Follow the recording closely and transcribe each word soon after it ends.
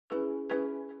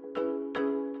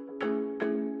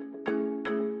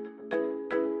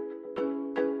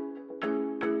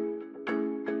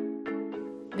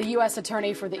The U.S.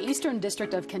 Attorney for the Eastern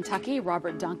District of Kentucky,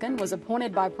 Robert Duncan, was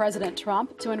appointed by President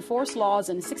Trump to enforce laws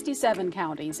in 67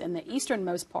 counties in the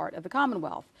easternmost part of the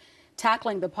Commonwealth.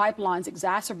 Tackling the pipelines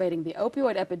exacerbating the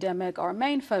opioid epidemic are a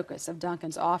main focus of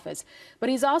Duncan's office. But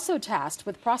he's also tasked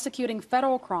with prosecuting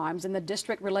federal crimes in the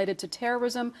district related to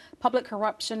terrorism, public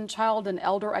corruption, child and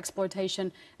elder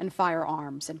exploitation, and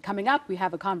firearms. And coming up, we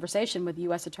have a conversation with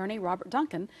U.S. Attorney Robert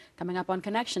Duncan coming up on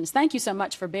Connections. Thank you so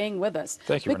much for being with us.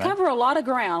 Thank you, We Renee. cover a lot of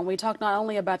ground. We talk not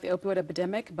only about the opioid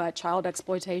epidemic, but child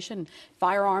exploitation,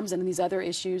 firearms, and these other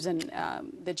issues and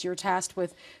that you're tasked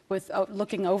with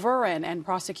looking over and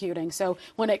prosecuting. So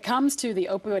when it comes to the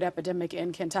opioid epidemic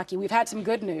in Kentucky, we've had some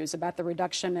good news about the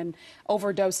reduction in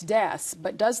overdose deaths,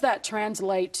 but does that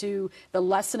translate to the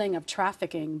lessening of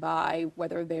trafficking by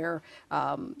whether they're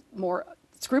more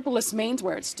scrupulous means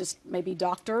where it's just maybe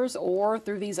doctors or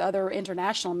through these other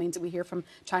international means that we hear from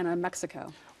China and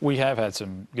Mexico? We have had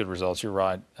some good results. You're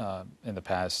right. In the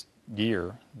past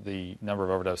year, the number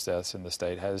of overdose deaths in the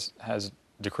state has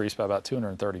decreased by about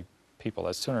 230 people.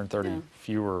 That's 230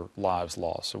 fewer lives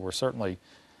lost. So we're certainly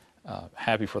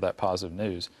happy for that positive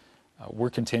news.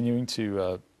 We're continuing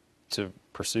to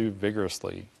pursue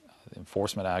vigorously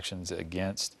enforcement actions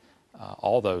against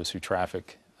all those who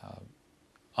traffic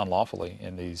unlawfully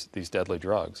in these deadly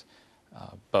drugs,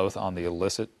 both on the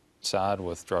illicit side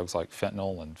with drugs like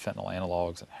fentanyl and fentanyl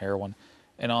analogs and heroin,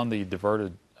 and on the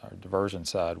diversion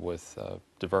side with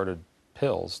diverted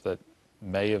pills that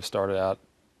may have started out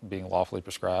being lawfully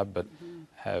prescribed, but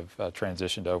have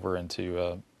transitioned over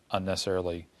into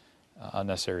unnecessary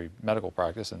medical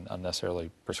practice and unnecessarily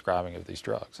prescribing of these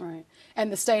drugs. Right.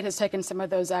 And the state has taken some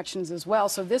of those actions as well.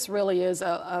 So this really is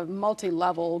a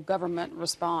multi-level government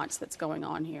response that's going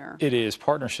on here. It is.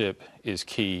 Partnership is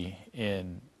key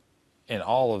in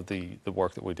all of the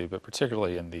work that we do, but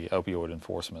particularly in the opioid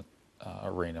enforcement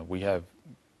arena. We have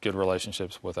good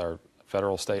relationships with our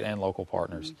federal, state, and local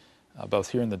partners. Both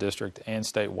here in the district and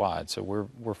statewide. So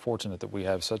we're fortunate that we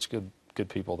have such good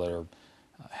people that are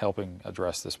helping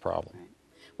address this problem. Right.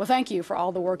 Well, thank you for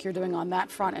all the work you're doing on that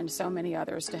front and so many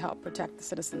others to help protect the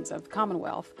citizens of the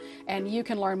Commonwealth. And you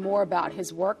can learn more about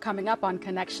his work coming up on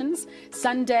Connections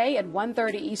Sunday at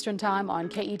 1:30 Eastern Time on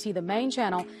KET, the main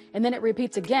channel, and then it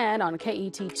repeats again on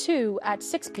KET2 at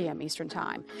 6 p.m. Eastern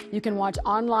Time. You can watch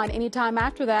online anytime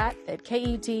after that at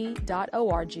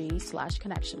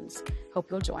ket.org/connections. Hope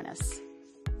you'll join us.